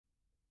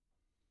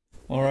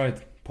All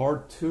right,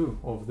 part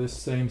 2 of this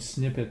same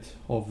snippet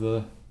of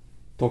the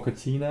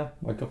Toccatina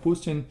by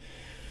Kapustin,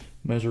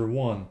 measure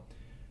 1.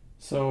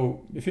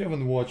 So if you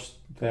haven't watched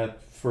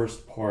that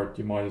first part,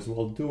 you might as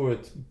well do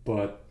it,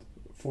 but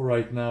for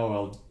right now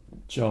I'll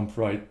jump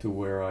right to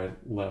where I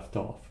left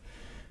off,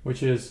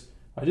 which is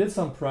I did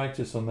some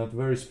practice on that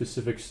very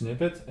specific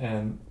snippet,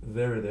 and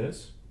there it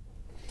is.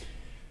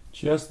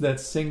 Just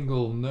that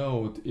single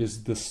note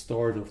is the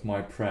start of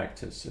my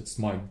practice. It's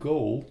my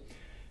goal,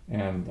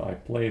 and I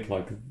play it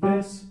like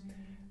this,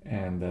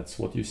 and that's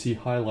what you see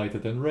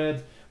highlighted in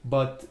red.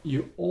 But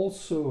you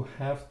also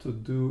have to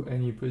do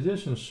any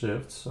position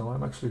shifts, so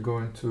I'm actually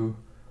going to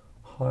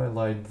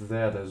highlight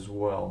that as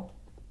well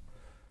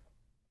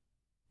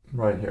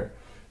right here.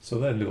 So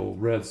that little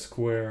red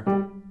square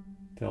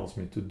tells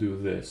me to do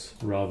this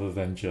rather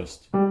than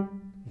just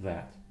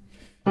that,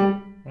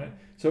 right?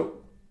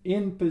 So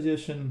in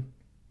position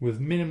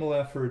with minimal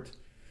effort,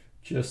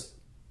 just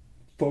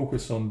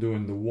focus on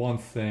doing the one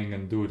thing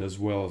and do it as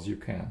well as you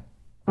can.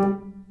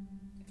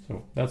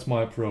 So that's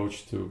my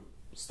approach to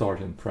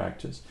start in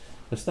practice.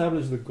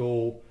 Establish the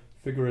goal,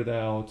 figure it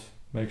out,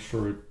 make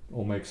sure it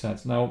all makes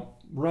sense. Now,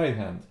 right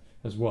hand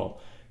as well.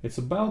 It's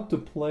about to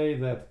play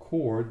that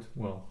chord,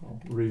 well,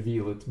 I'll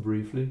reveal it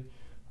briefly,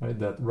 right?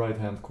 That right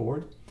hand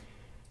chord.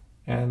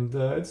 And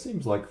it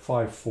seems like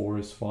 5/4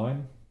 is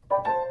fine.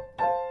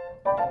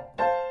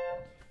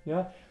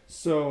 Yeah,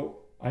 so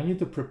I need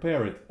to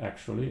prepare it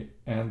actually,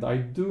 and I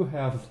do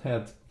have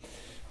that,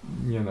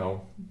 you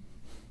know,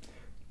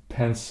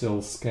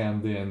 pencil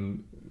scanned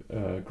in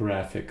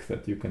graphic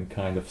that you can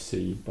kind of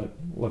see, but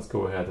let's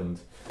go ahead and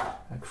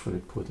actually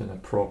put in a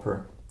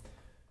proper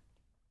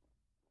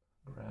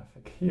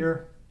graphic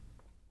here.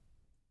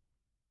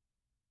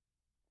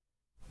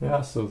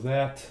 Yeah, so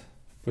that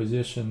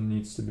position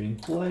needs to be in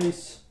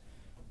place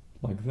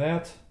like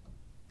that.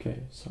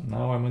 Okay, so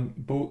now I'm in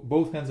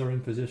both hands are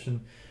in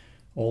position.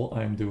 All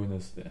I'm doing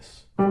is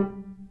this.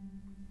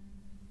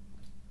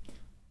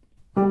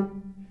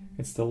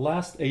 It's the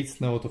last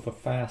eighth note of a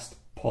fast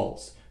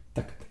pulse.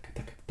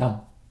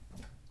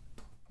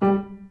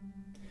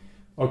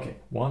 Okay,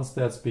 once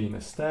that's been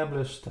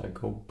established, I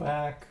go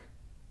back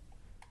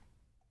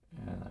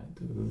and I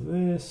do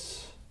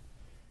this.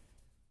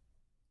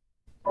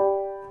 I'm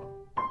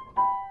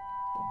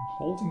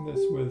holding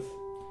this with,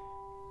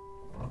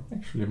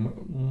 actually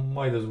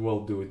might as well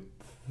do it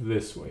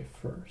this way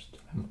first.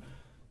 I'm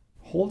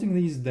holding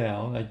these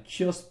down, I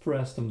just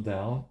press them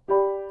down,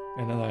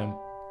 and then I'm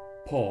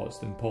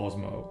paused in pause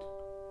mode.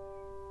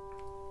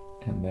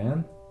 And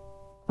then,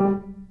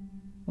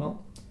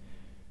 well,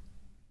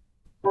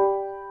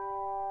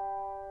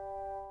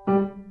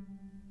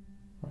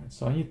 right,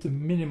 so I need to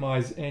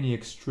minimize any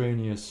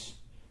extraneous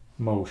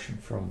motion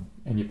from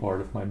any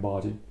part of my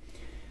body.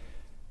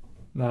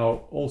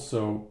 Now,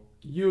 also,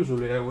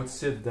 usually I would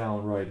sit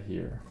down right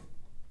here,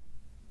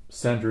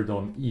 centered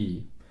on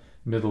E,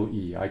 middle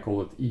E. I call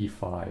it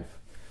E5.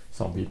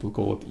 Some people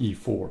call it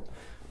E4.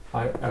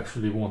 I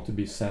actually want to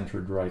be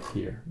centered right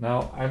here.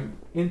 Now, I'm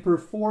in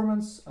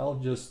performance, I'll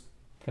just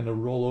kind of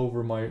roll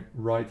over my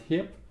right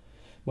hip.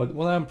 But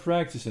when I'm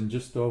practicing,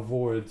 just to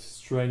avoid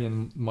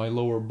straining my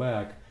lower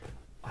back,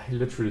 I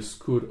literally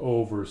scoot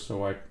over,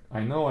 so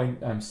I know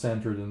I'm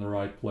centered in the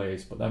right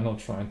place, but I'm not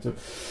trying to,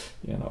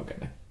 you know,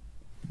 kind of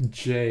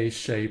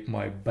J-shape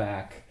my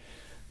back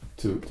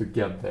to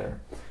get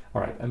there.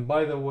 All right, and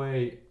by the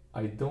way,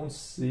 I don't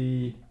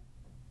see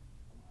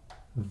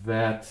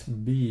that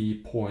B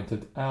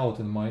pointed out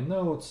in my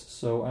notes,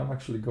 so I'm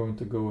actually going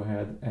to go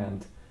ahead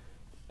and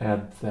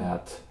add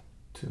that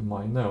to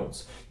my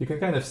notes. You can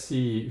kind of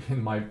see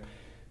in my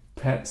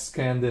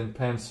scanned in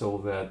pencil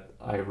that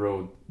I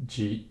wrote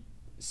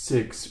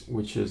G6,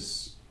 which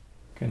is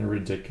kind of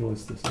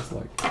ridiculous. This is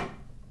like, I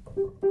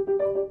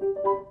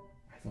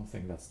don't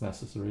think that's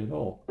necessary at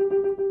all.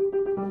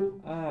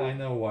 I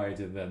know why I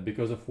did that,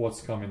 because of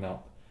what's coming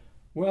up.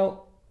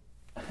 Well,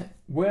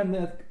 when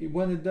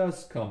it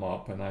does come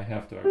up and I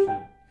have to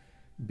actually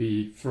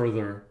be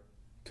further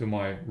to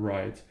my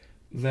right,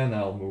 then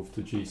I'll move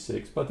to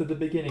G6. But at the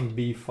beginning,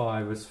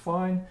 B5 is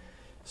fine.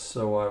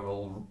 So I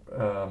will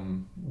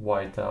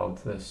white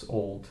out this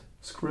old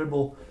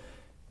scribble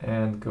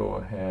and go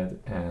ahead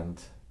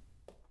and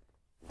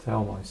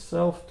tell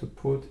myself to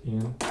put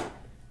in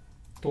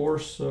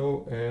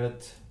torso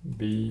at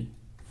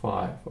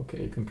B5.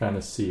 Okay, you can kind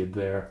of see it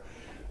there,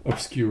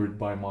 obscured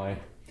by my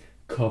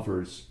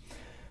covers.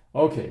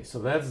 Okay, so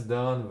that's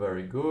done,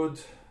 very good.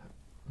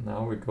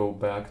 Now we go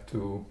back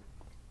to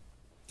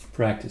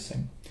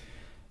practicing.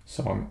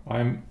 So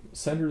I'm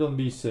centered on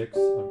B6,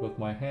 I've got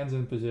my hands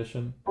in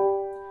position.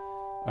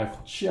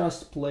 I've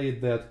just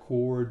played that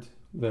chord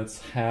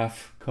that's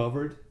half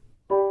covered,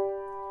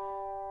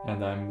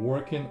 and I'm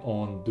working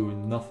on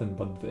doing nothing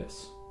but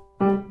this,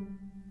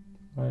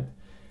 right?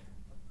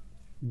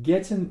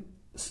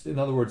 In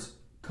other words,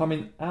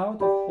 coming out of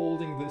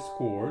holding this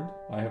chord,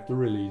 I have to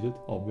release it,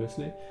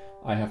 obviously.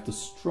 I have to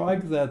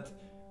strike that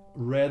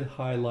red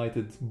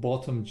highlighted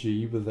bottom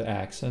G with the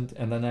accent,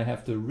 and then I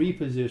have to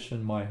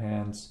reposition my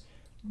hands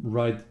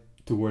right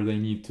to where they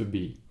need to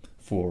be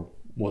for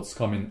what's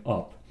coming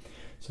up.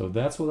 So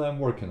that's what I'm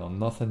working on,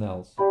 nothing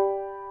else.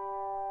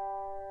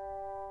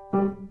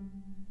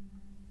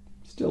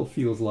 Still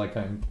feels like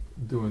I'm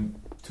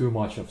doing too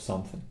much of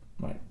something.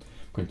 Right.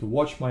 I'm going to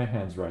watch my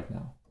hands right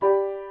now.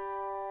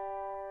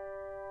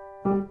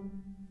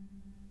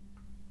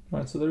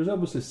 Right, so there's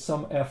obviously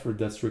some effort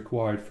that's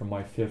required from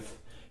my fifth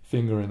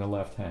finger in the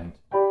left hand.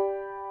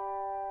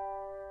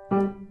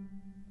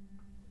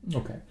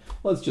 Okay,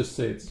 let's just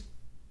say it's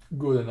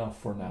good enough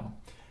for now.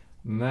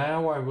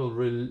 Now I will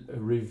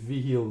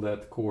reveal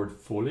that chord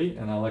fully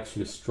and I'll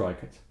actually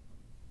strike it.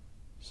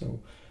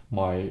 So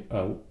my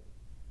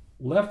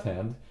left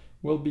hand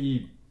will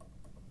be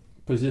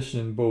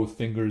positioning both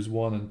fingers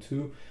 1 and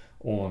 2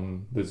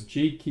 on this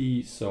G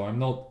key, so I'm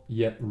not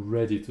yet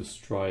ready to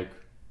strike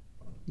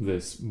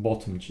this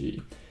bottom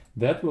G.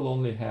 That will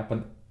only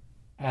happen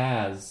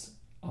as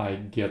I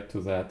get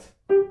to that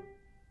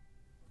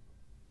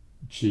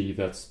G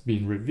that's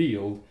been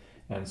revealed.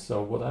 And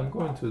so what I'm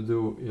going to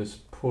do is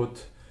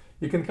put,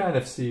 you can kind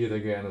of see it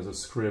again as a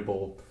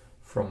scribble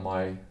from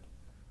my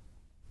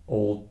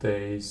old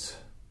days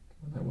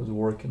when I was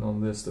working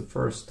on this the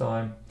first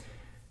time.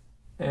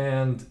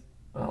 And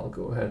I'll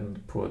go ahead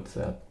and put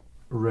that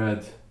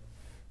red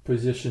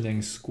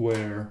positioning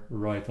square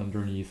right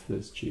underneath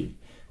this G.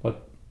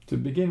 But to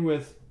begin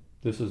with,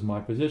 this is my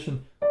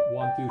position.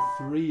 1, 2,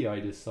 3 I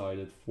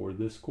decided for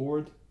this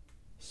chord.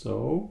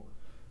 So,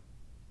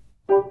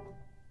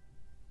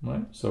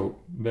 right? So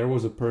there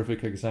was a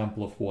perfect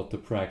example of what to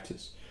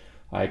practice.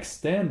 I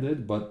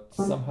extended, but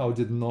somehow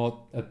did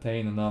not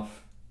attain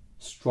enough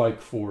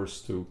strike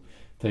force to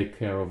take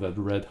care of that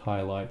red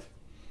highlight.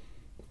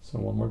 So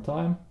one more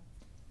time.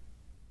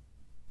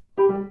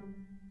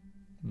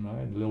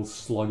 Right, a little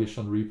sluggish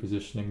on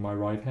repositioning my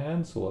right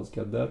hand, so let's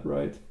get that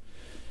right.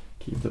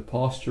 Keep the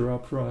posture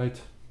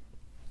upright.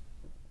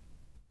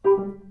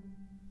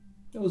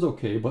 It was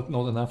okay, but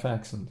not enough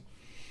accent.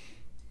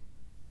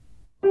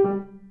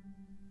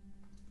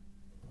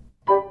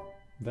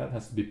 That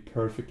has to be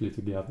perfectly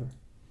together.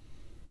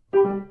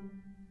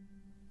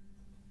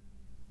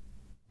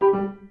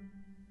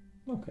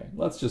 Okay,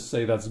 let's just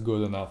say that's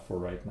good enough for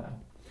right now.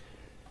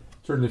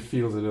 Certainly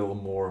feels a little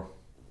more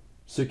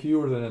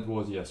secure than it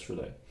was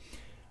yesterday.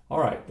 All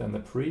right, then the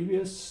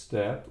previous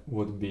step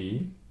would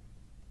be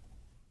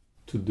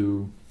to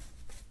do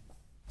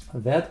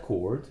that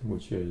chord,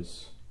 which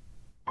is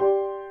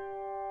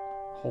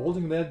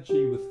holding that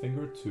G with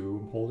finger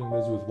 2, holding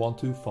this with 1,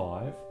 2,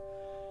 5,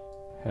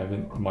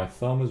 having my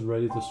thumb is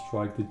ready to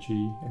strike the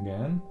G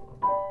again,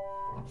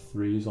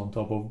 3 is on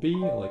top of B,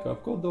 like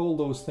I've got all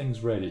those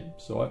things ready.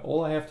 So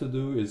all I have to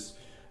do is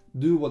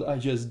do what I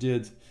just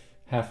did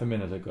half a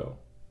minute ago.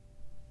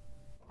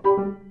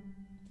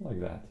 Like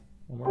that.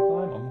 One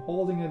more time, I'm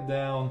holding it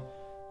down.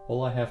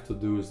 All I have to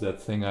do is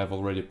that thing I've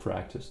already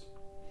practiced.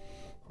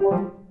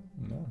 No,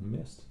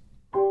 missed.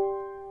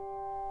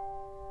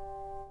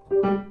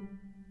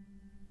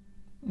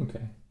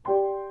 Okay.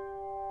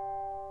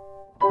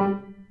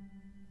 A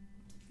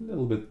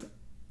little bit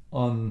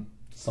on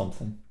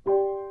something.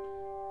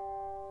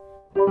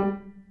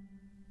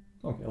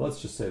 Okay,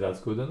 let's just say that's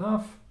good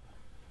enough.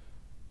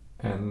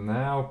 And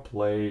now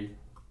play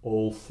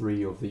all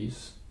 3 of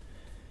these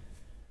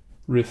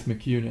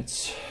rhythmic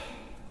units,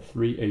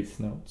 3/8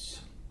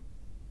 notes.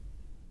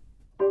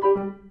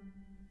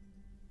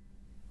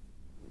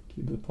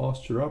 Keep the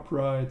posture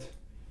upright.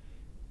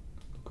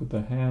 Look at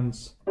the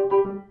hands.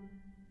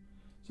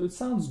 So it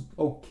sounds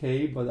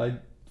okay, but I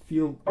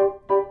feel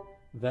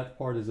that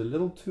part is a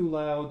little too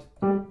loud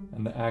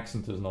and the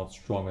accent is not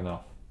strong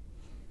enough.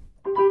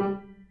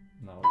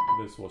 Now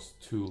this was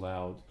too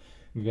loud.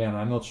 Again,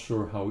 I'm not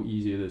sure how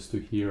easy it is to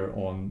hear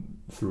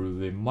through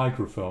the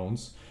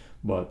microphones,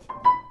 but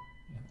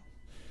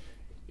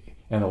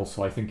and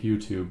also I think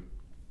YouTube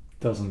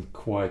doesn't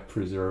quite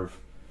preserve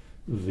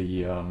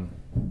the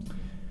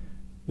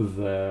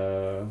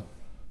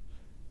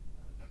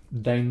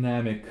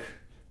dynamic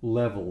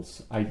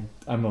levels. I'm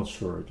not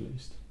sure, at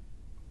least.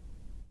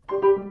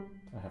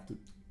 I have to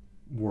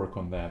work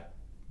on that,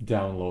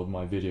 download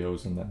my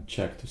videos and then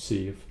check to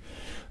see if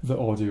the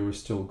audio is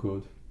still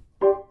good.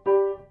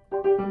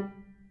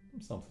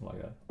 Something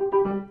like that.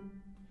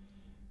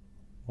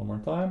 One more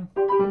time.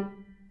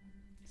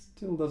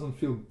 Still doesn't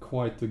feel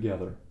quite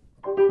together.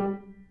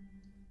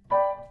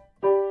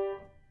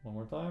 One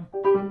more time.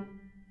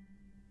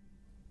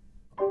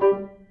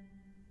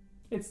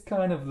 It's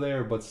kind of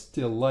there, but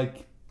still,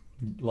 like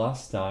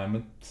last time,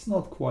 it's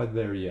not quite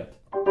there yet.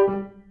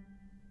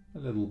 A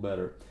little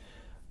better.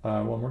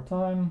 One more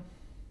time.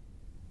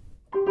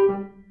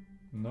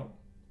 No.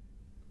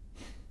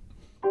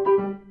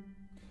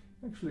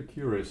 Actually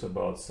curious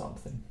about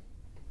something.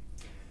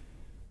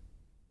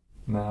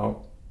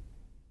 Now,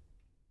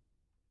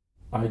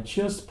 I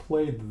just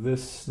played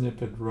this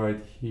snippet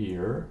right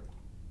here.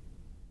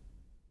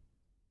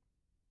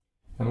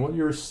 And what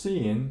you're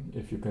seeing,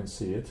 if you can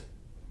see it,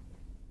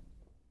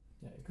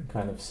 yeah, you can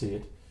kind of see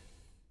it.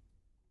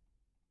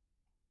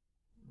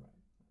 Right,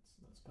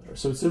 that's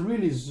So it's a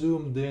really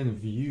zoomed in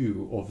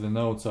view of the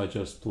notes I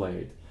just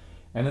played,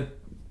 and it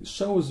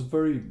shows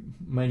very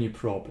many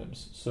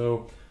problems.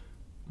 So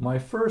my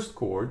first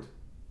chord,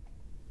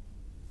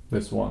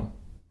 this one,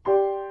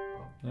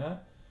 yeah,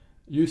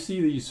 you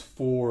see these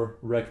 4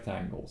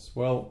 rectangles.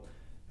 Well,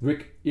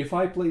 if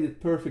I played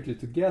it perfectly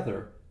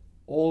together,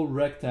 all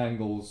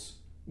rectangles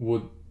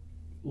would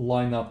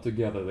line up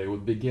together. They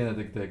would begin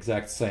at the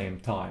exact same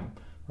time,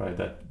 right?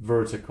 That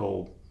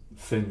vertical,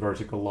 thin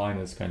vertical line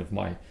is kind of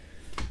my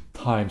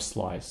time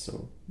slice.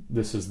 So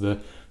this is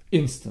the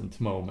instant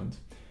moment.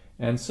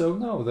 And so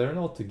no, they're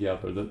not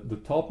together.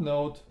 The top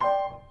note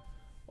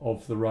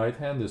of the right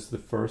hand is the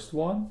first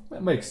one.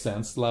 That makes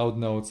sense. Loud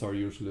notes are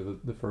usually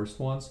the first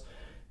ones.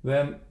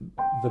 Then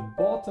the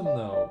bottom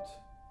note,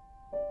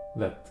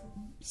 that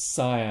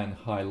cyan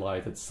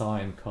highlighted,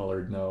 cyan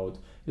colored note,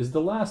 is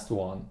the last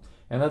one.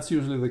 And that's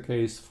usually the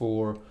case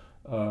for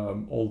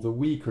all the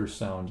weaker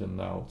sounding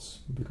notes,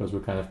 because we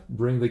kind of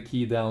bring the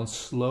key down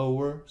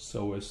slower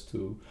so as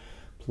to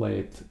play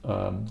it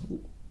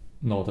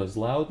not as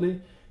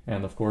loudly.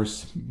 And of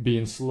course,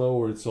 being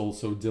slower, it's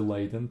also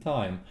delayed in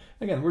time.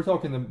 Again, we're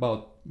talking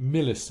about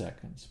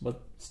milliseconds,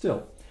 but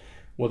still.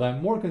 What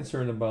I'm more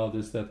concerned about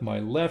is that my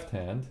left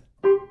hand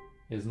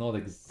is not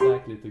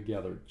exactly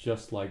together,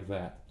 just like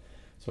that.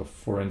 So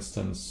for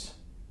instance,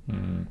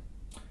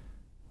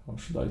 how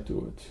should I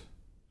do it?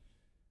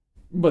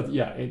 But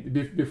yeah,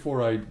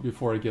 before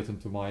I get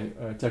into my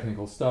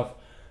technical stuff,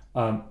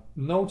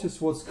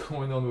 notice what's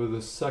going on with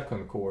the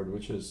second chord,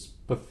 which is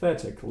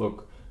pathetic.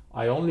 Look,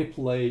 I only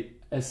play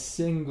a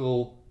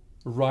single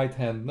right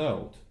hand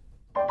note,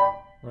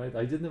 right?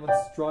 I didn't even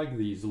strike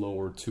these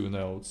lower 2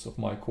 notes of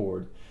my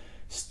chord.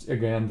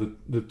 Again,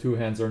 the 2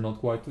 hands are not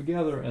quite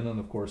together, and then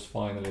of course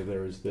finally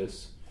there is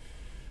this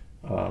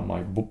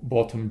my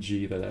bottom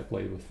G that I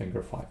played with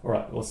finger 5. All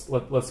right,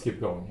 let's keep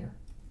going here.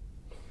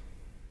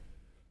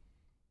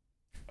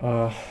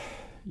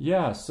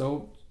 Yeah,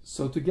 so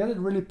to get it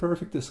really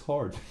perfect is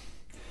hard,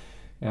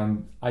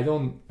 and I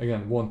don't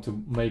again want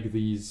to make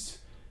these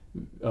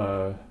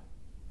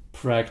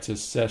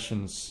practice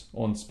sessions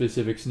on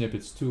specific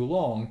snippets too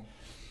long.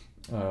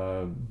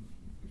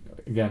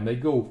 Again, they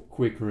go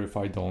quicker if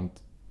I don't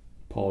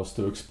pause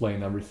to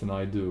explain everything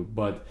I do,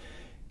 but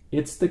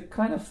it's the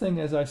kind of thing,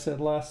 as I said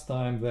last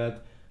time,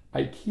 that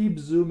I keep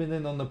zooming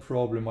in on the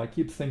problem, I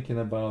keep thinking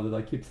about it,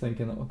 I keep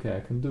thinking, okay, I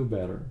can do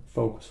better,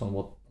 focus on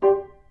what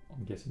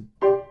I'm guessing,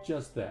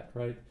 just that,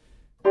 right?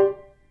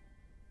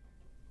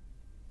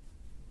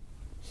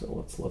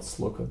 So let's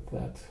look at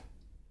that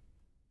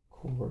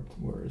chord.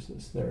 Where is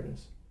this? There it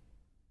is.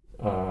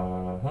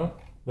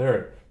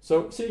 There.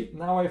 So see,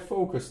 now I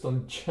focused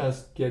on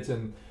just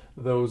getting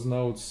those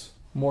notes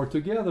more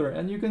together,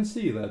 and you can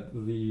see that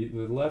the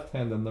left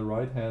hand and the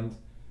right hand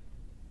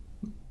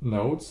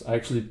notes I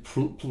actually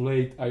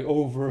played, I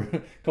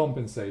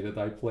overcompensated.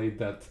 I played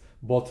that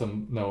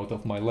bottom note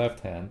of my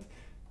left hand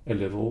a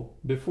little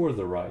before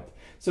the right.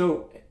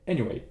 So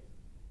anyway,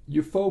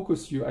 you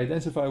focus, you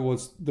identify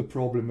what the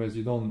problem is.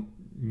 You don't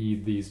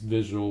need these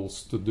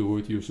visuals to do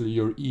it. Usually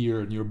your ear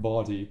and your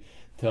body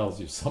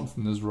tells you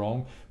something is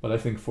wrong, but I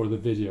think for the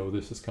video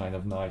this is kind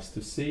of nice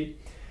to see.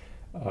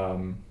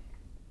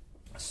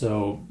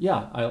 So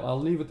yeah, I'll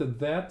leave it at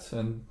that,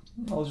 and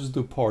I'll just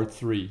do part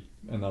 3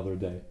 another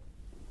day.